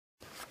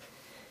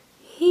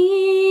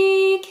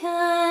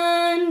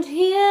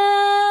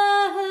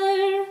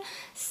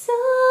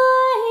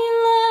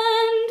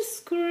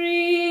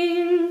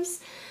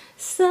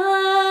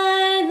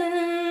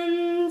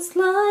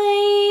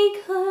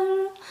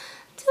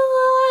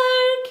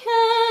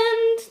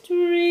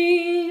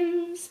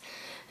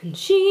and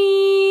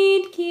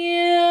she'd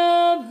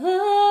give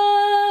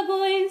her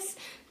voice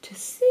to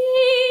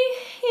see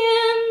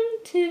him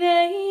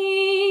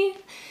today,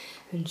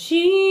 and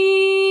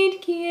she'd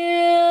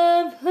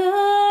give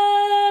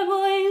her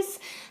voice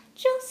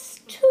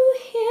just to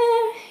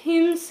hear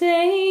him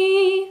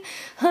say,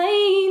 I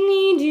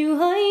need you,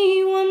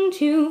 I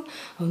want you,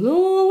 I'll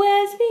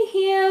always be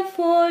here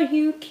for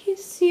you,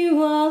 kiss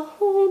you, I'll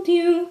hold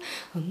you,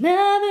 I'll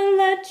never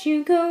let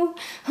you go.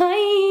 I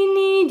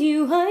need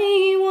you,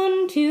 I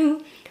want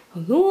you,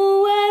 I'll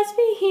always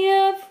be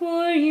here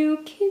for you,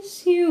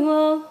 kiss you,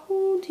 I'll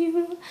hold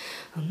you,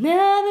 I'll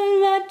never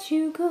let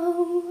you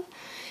go.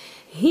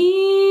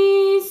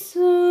 He's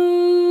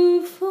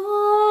so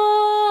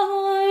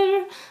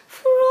far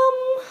from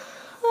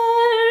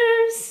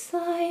her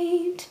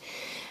sight,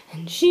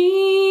 and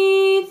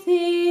she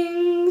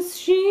thinks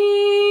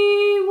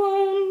she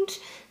won't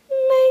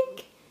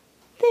make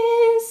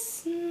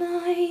this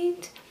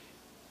night,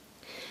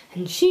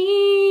 and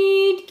she